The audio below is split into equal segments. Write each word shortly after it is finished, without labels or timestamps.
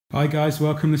Hi guys,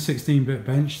 welcome to 16-Bit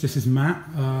Bench. This is Matt.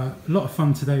 A lot of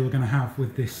fun today we're going to have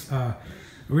with this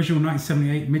original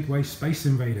 1978 Midway Space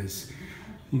Invaders.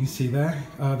 You can see there.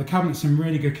 The cabinet's in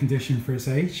really good condition for its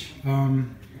age.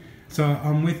 So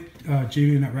I'm with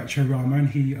Julian at Retro Rama, and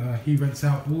he rents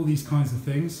out all these kinds of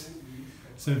things.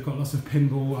 So we've got lots of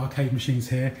pinball arcade machines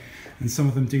here, and some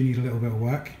of them do need a little bit of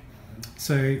work.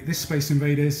 So this Space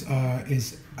Invaders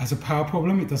has a power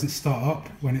problem. It doesn't start up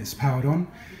when it's powered on.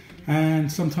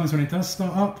 And sometimes when it does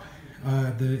start up,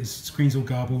 the screen's all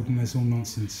garbled and there's all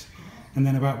nonsense. And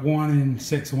then about 1 in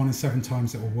 6 or 1 in 7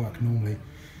 times it will work normally.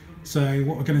 So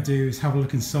what we're going to do is have a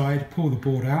look inside, pull the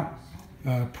board out,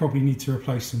 probably need to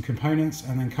replace some components,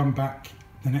 and then come back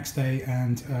the next day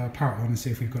and power it on and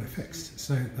see if we've got it fixed.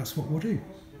 So that's what we'll do.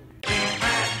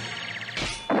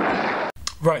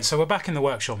 Right, so we're back in the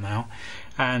workshop now,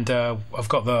 and I've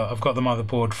got the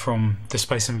motherboard from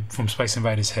Space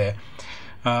Invaders here.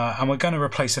 And we're going to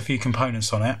replace a few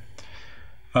components on it.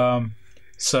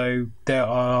 So there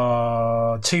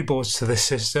are 2 boards to this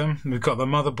system. We've got the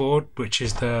motherboard, which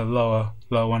is the lower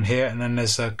one here, and then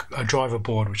there's a driver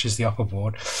board, which is the upper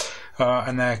board.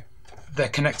 And they're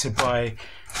connected by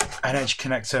an edge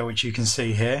connector, which you can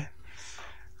see here.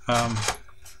 So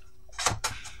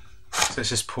let's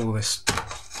just pull this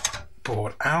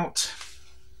board out.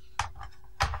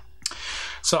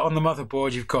 So on the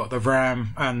motherboard, you've got the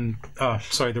RAM and the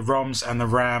ROMs and the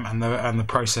RAM and the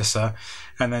processor,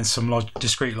 and then some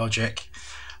discrete logic.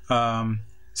 So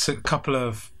a couple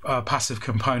of passive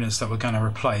components that we're going to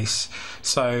replace.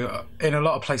 So in a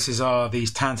lot of places are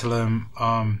these tantalum,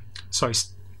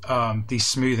 these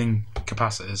smoothing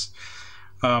capacitors.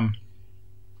 They're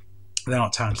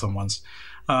not tantalum ones,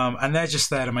 and they're just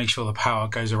there to make sure the power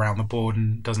goes around the board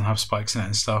and doesn't have spikes in it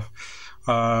and stuff.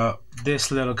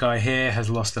 This little guy here has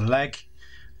lost a leg,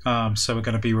 so we're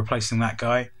going to be replacing that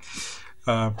guy.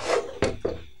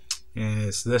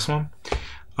 It's this one.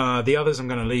 The others I'm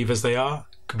going to leave as they are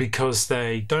because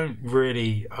they don't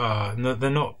really, they're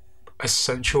not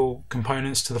essential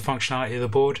components to the functionality of the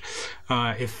board.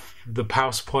 If the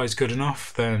power supply is good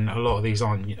enough, then a lot of these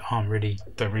don't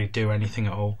really do anything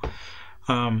at all.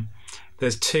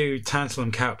 There's 2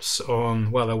 tantalum caps on,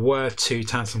 well, there were 2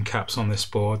 tantalum caps on this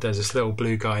board. There's this little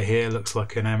blue guy here, looks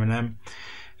like an M&M,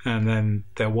 and then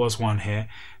there was one here.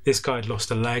 This guy had lost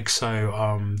a leg,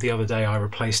 so the other day I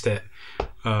replaced it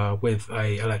with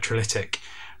a electrolytic.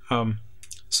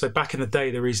 So back in the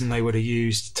day, the reason they would have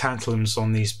used tantalums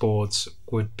on these boards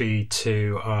would be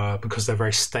because they're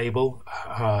very stable.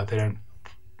 They don't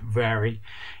vary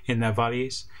in their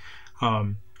values,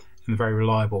 and very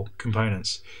reliable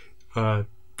components.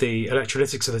 The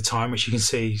electrolytics at the time, which you can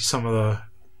see some of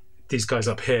these guys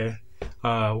up here,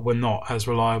 were not as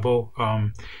reliable,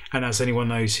 and as anyone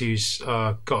knows who's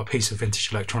got a piece of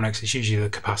vintage electronics, it's usually the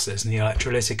capacitors and the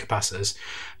electrolytic capacitors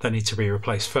that need to be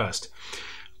replaced first.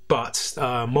 But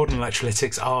modern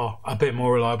electrolytics are a bit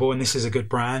more reliable, and this is a good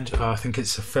brand. I think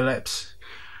it's a Philips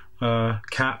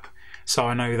cap, so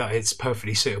I know that it's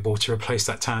perfectly suitable to replace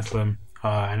that tantalum,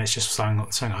 and it's just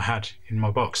something I had in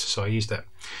my box, so I used it.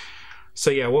 So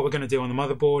yeah, what we're going to do on the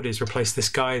motherboard is replace this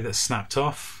guy that's snapped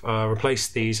off, replace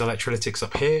these electrolytics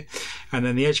up here, and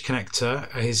then the edge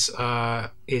connector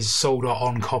is solder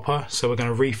on copper, so we're going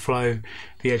to reflow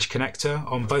the edge connector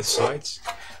on both sides.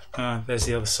 There's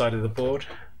the other side of the board.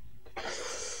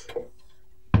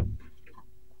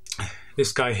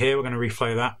 This guy here, we're going to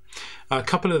reflow that. A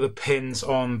couple of the pins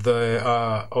on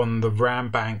the RAM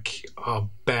bank are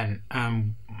bent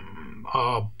and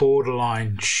are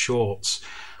borderline shorts.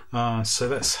 So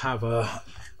let's have a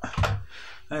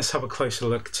closer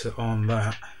look on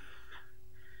that.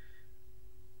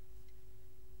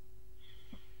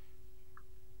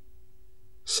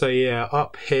 So yeah,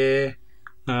 up here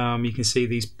you can see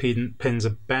these pins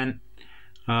are bent.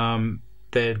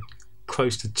 They're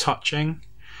close to touching,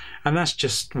 and that's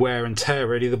just wear and tear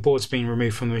really. The board's been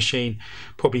removed from the machine.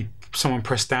 Probably someone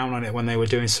pressed down on it when they were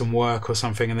doing some work or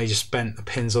something, and they just bent the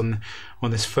pins on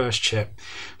this first chip.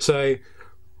 So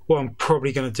what I'm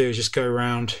probably going to do is just go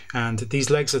around, and these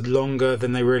legs are longer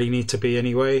than they really need to be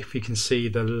anyway, if you can see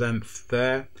the length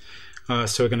there.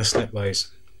 So we're going to snip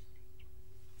those.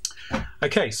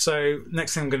 Okay, so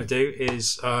next thing I'm going to do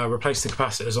is replace the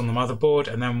capacitors on the motherboard,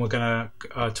 and then we're going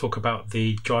to talk about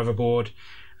the driver board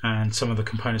and some of the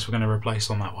components we're going to replace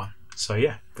on that one. So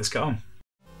yeah, let's get on.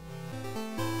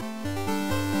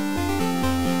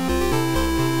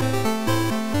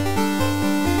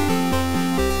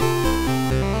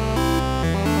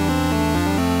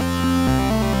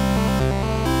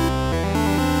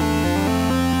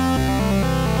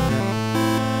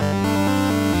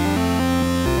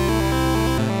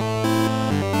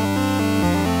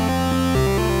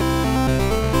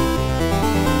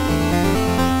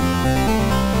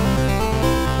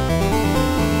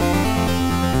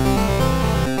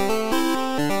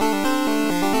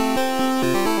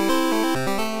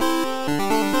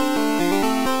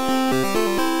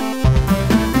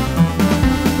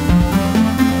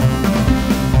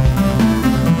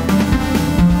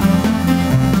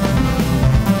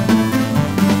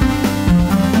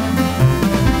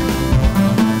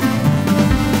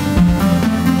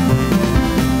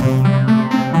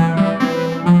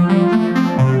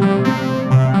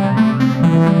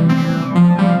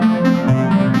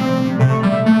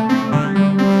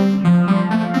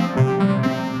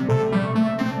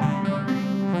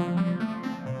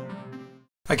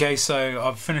 Okay, so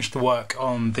I've finished the work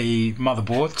on the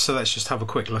motherboard, so let's just have a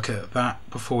quick look at that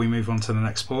before we move on to the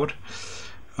next board.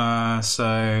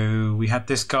 So we had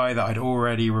this guy that I'd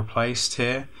already replaced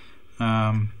here,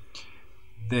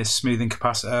 this smoothing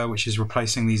capacitor, which is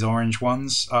replacing these orange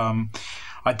ones.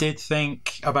 I did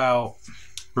think about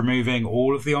removing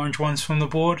all of the orange ones from the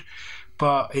board,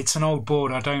 but it's an old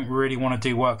board. I don't really want to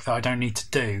do work that I don't need to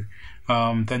do.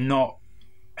 They're not,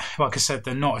 like I said,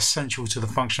 they're not essential to the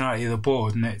functionality of the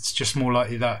board, and it's just more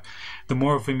likely that the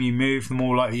more of them you move, the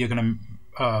more likely you're going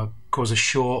to cause a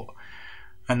short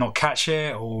and not catch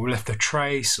it, or left a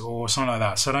trace or something like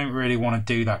that. So I don't really want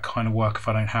to do that kind of work if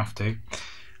I don't have to.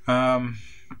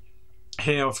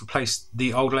 Here I've replaced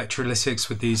the old electrolytics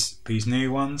with these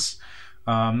new ones.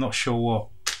 I'm not sure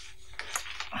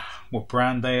what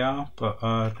brand they are, but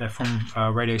they're from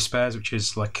Radio Spares, which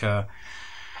is like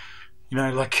you know,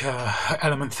 like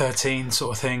Element 13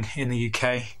 sort of thing in the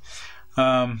UK.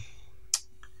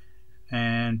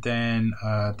 And then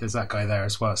there's that guy there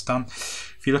as well. It's done.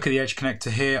 If you look at the edge connector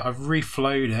here, I've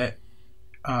reflowed it.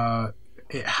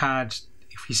 It had,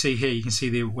 if you see here, you can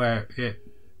see where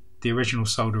the original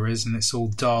solder is, and it's all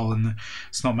dull and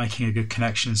it's not making a good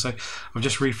connection. So I've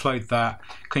just reflowed that,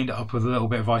 cleaned it up with a little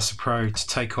bit of Isopro to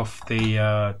take off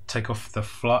the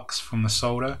flux from the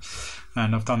solder,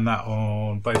 and I've done that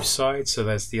on both sides. So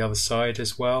there's the other side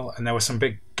as well, and there were some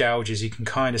big gouges. You can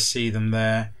kind of see them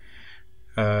there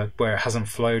where it hasn't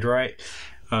flowed right.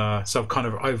 So I've kind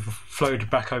of overflowed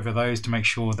back over those to make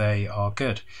sure they are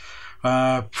good.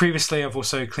 Previously I've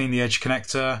also cleaned the edge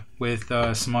connector with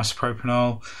some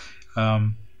isopropanol.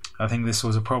 I think this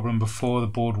was a problem before. The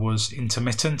board was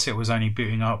intermittent. It was only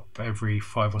booting up every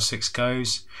 5 or 6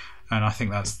 goes, and I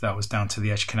think that was down to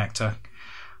the edge connector.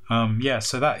 Yeah,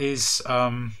 so that is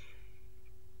the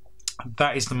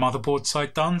motherboard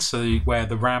side done, so where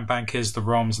the RAM bank is, the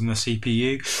ROMs and the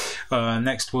CPU.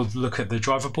 Next we'll look at the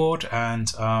driver board and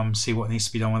see what needs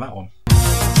to be done with that one.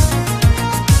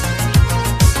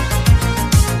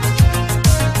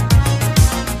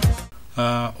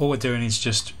 All we're doing is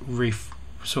just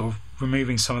sort of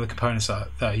removing some of the components that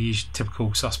are usually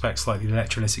typical suspects, like the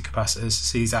electrolytic capacitors.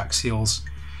 So these axials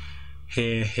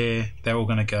here, they're all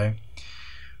going to go.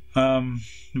 The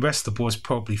rest of the board's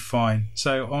probably fine.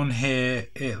 So on here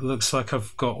it looks like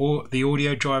I've got all the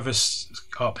audio drivers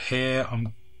up here.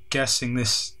 I'm guessing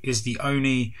this is the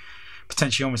only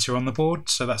potentiometer on the board,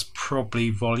 so that's probably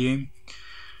volume.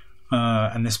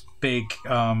 And this big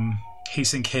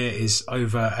heatsink here is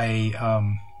over a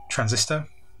transistor,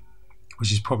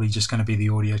 which is probably just going to be the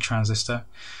audio transistor.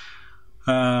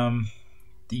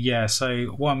 Yeah, so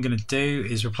what I'm going to do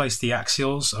is replace the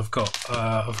axials. I've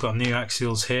got new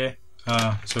axials here,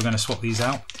 so we're going to swap these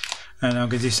out, and I'm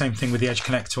going to do the same thing with the edge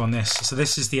connector on this. So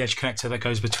this is the edge connector that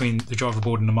goes between the driver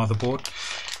board and the motherboard,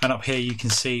 and up here you can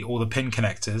see all the pin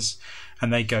connectors,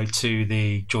 and they go to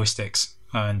the joysticks,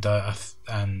 and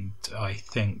I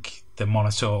think the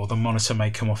monitor may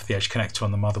come off the edge connector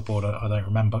on the motherboard. I don't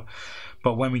remember,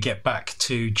 but when we get back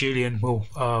to Julian,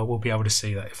 we'll be able to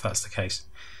see that if that's the case.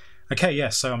 Okay, yeah,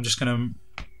 so I'm just going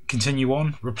to continue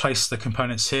on, replace the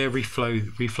components here,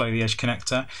 reflow the edge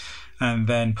connector, and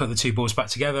then put the two boards back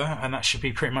together, and that should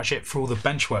be pretty much it for all the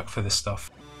bench work for this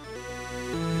stuff.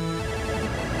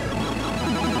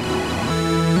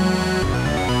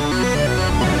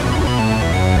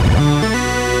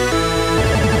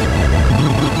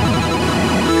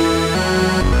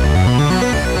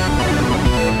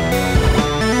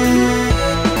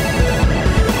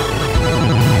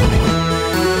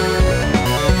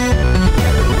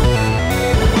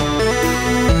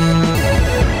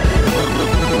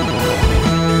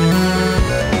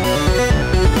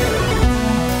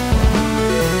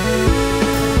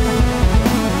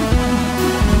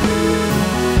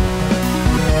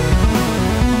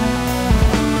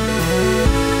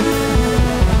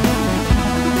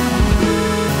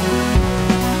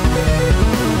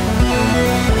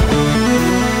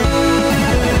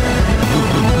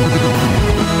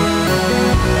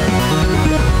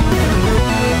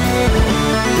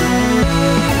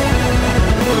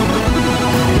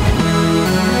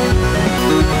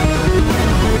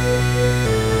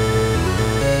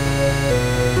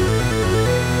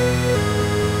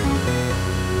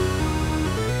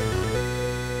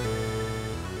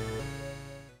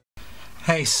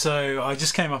 Hey, so I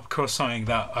just came up across something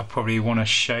that I probably want to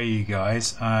show you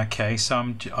guys. Okay,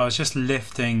 so I was just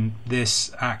lifting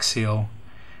this axial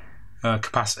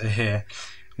capacitor here.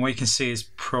 And what you can see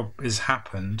is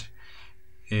happened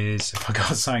is, if I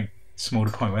got something small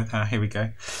to point with, here we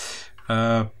go.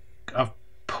 I've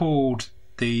pulled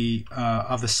the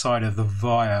other side of the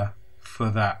wire for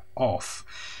that off,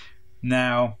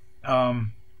 Now,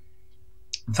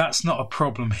 that's not a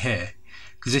problem here,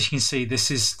 because as you can see, this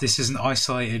is an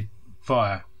isolated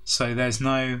via, so there's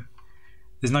no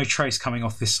trace coming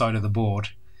off this side of the board.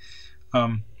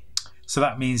 So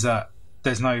that means that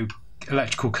there's no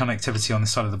electrical connectivity on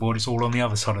this side of the board. It's all on the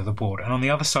other side of the board, and on the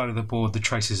other side of the board the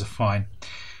traces are fine.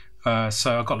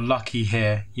 So I got lucky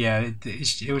here. Yeah,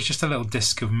 it was just a little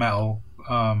disc of metal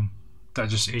that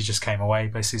just came away.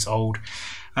 Basically, it's old,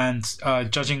 and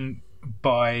judging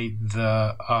by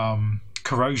the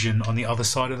corrosion on the other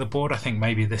side of the board, I think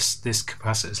maybe this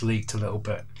capacitor's leaked a little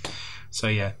bit. So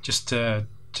yeah, just to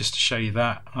show you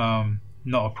that,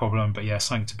 not a problem, but yeah,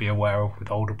 something to be aware of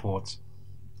with older boards.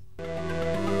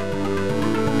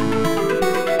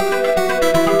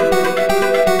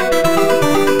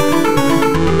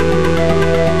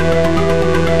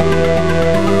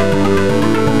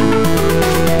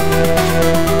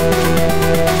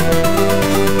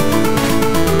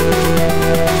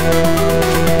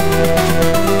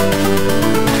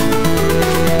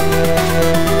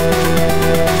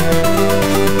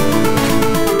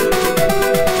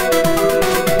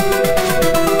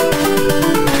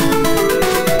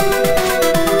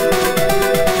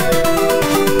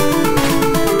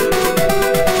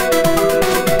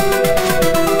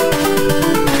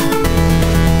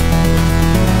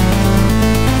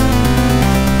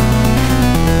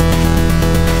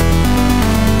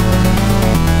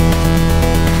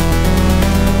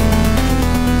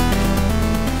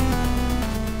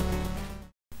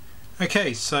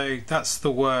 Okay, so that's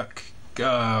the work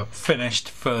finished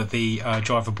for the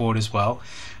driver board as well.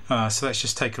 So let's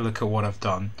just take a look at what I've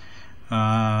done.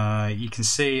 You can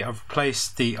see I've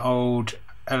replaced the old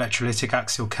electrolytic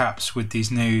axial caps with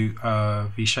these new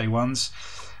Vichy ones.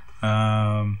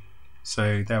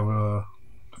 So there were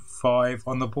 5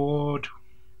 on the board.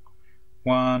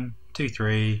 1, 2,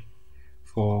 3,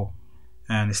 4,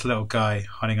 and this little guy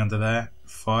hiding under there.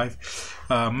 5.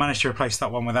 Managed to replace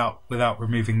that one without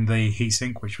removing the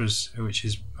heatsink, which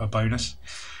is a bonus.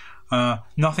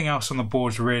 Nothing else on the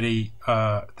board's really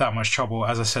that much trouble.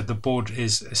 As I said, the board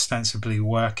is ostensibly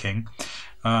working.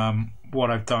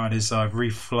 What I've done is I've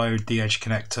reflowed the edge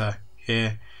connector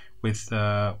here with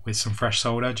some fresh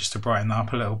solder just to brighten that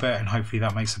up a little bit, and hopefully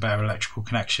that makes a better electrical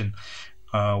connection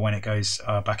when it goes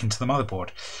back into the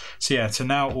motherboard. So yeah, so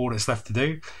now all that's left to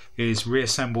do is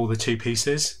reassemble the 2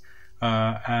 pieces.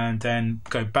 And then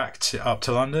go back up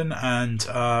to London and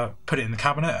put it in the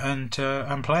cabinet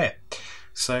and play it.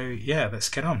 So yeah, let's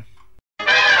get on.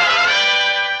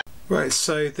 Right,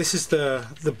 so this is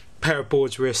the pair of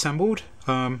boards reassembled.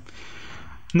 Not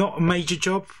a major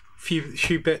job,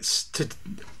 few bits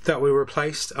that were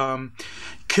replaced.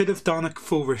 Could have done a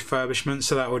full refurbishment,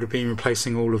 so that would have been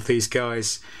replacing all of these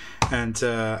guys and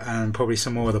probably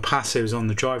some more of the passives on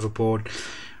the driver board.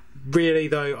 Really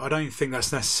though, I don't think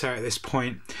that's necessary at this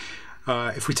point.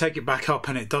 If we take it back up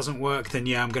and it doesn't work, then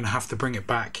yeah, I'm going to have to bring it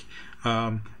back,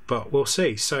 but we'll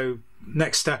see. So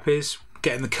next step is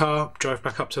get in the car, drive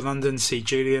back up to London, see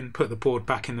Julian, put the board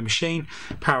back in the machine,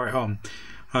 power it on.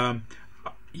 I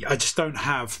just don't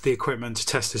have the equipment to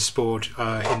test this board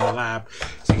in the lab.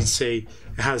 As you can see,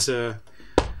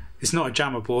 it's not a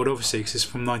jammer board obviously, because it's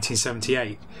from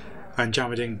 1978. And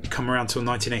jammer didn't come around till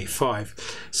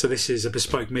 1985, so this is a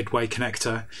bespoke midway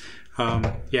connector.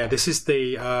 Yeah, this is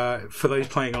the for those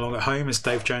playing along at home, as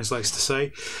Dave Jones likes to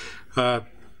say,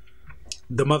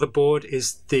 the motherboard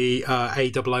is the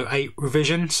A008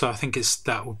 revision, so I think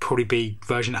that would probably be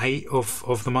version 8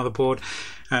 of the motherboard,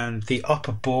 and the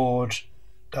upper board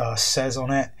says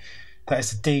on it that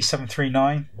is the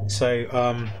D739. So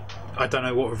I don't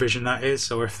know what revision that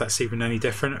is, or if that's even any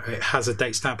different. It has a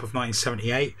date stamp of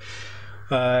 1978.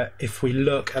 If we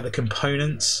look at the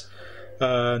components,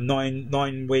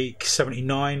 9 week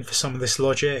 79 for some of this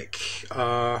logic.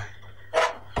 Let's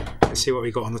see what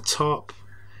we got on the top.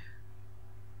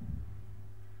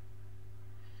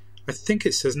 I think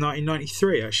it says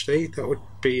 1993 actually. That would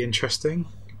be interesting.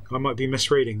 I might be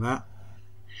misreading that.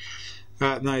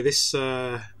 No,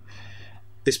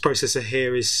 this processor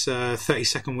here is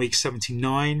 32nd week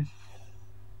 79.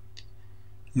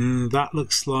 That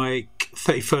looks like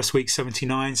 31st week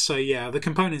 79. So yeah, the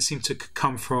components seem to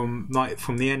come from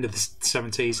the end of the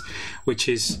 70s, which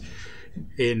is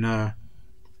in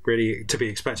really to be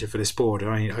expected for this board.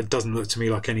 I mean, it doesn't look to me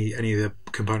like any of the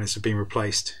components have been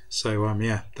replaced. So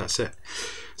yeah, that's it.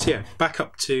 So yeah, back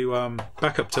up to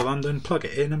London, plug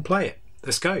it in and play it.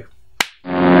 Let's go.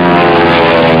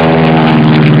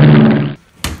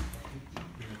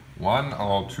 1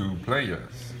 or 2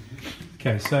 players.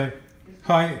 Okay, so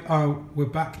Hi, we're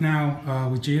back now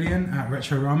with Julian at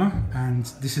Retrorama, and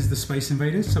this is the Space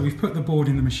Invaders. So we've put the board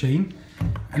in the machine,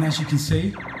 and as you can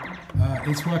see,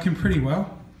 it's working pretty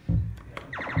well.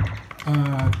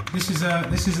 This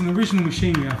is an original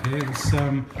machine we have here. It's,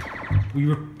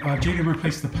 Julian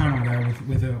replaced the panel there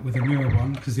with a newer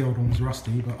one because the old one was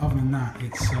rusty. But other than that,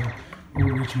 it's all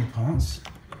original parts.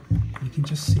 You can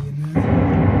just see in there.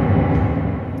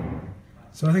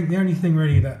 So I think the only thing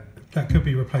really that could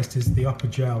be replaced is the upper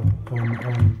gel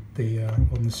on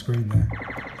the screen there.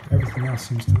 Everything else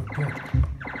seems to look good.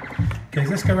 Okay, so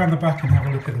let's go around the back and have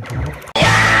a look at the board.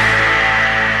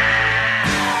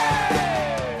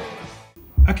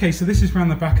 Okay, so this is around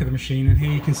the back of the machine, and here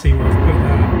you can see where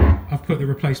I've put the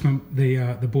replacement,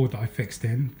 the board that I fixed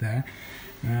in there,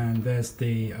 and there's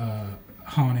the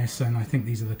harness, and I think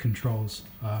these are the controls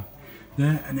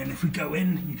there. And then if we go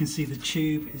in, you can see the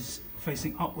tube is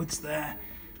facing upwards there.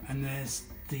 And there's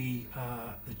the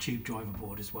tube driver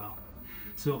board as well.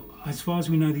 So as far as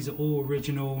we know, these are all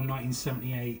original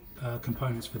 1978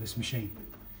 components for this machine.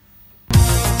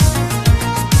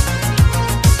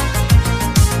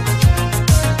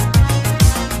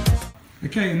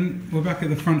 Okay, and we're back at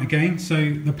the front again. So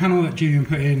the panel that Julian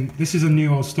put in, this is a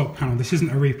new old stock panel. This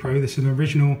isn't a repro, this is an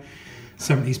original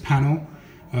 70s panel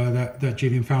that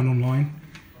Julian found online.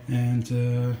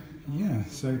 And yeah,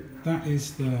 so that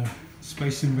is the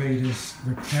Space Invaders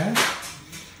repair.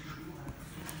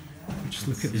 Just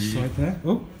look at the side there.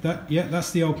 Oh,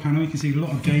 that's the old panel. You can see a lot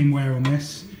of game wear on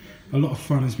this. A lot of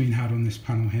fun has been had on this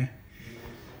panel here.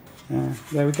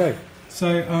 There we go.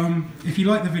 So if you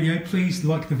like the video, please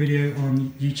like the video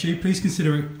on YouTube. Please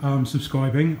consider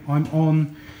subscribing. I'm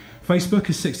on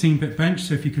Facebook as 16-Bit Bench,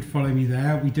 so if you could follow me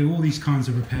there. We do all these kinds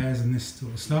of repairs and this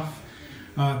sort of stuff.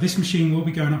 This machine will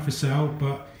be going up for sale,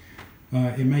 but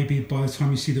it may be by the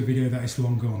time you see the video that it's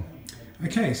long gone.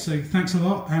 Okay, so thanks a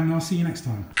lot, and I'll see you next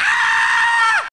time.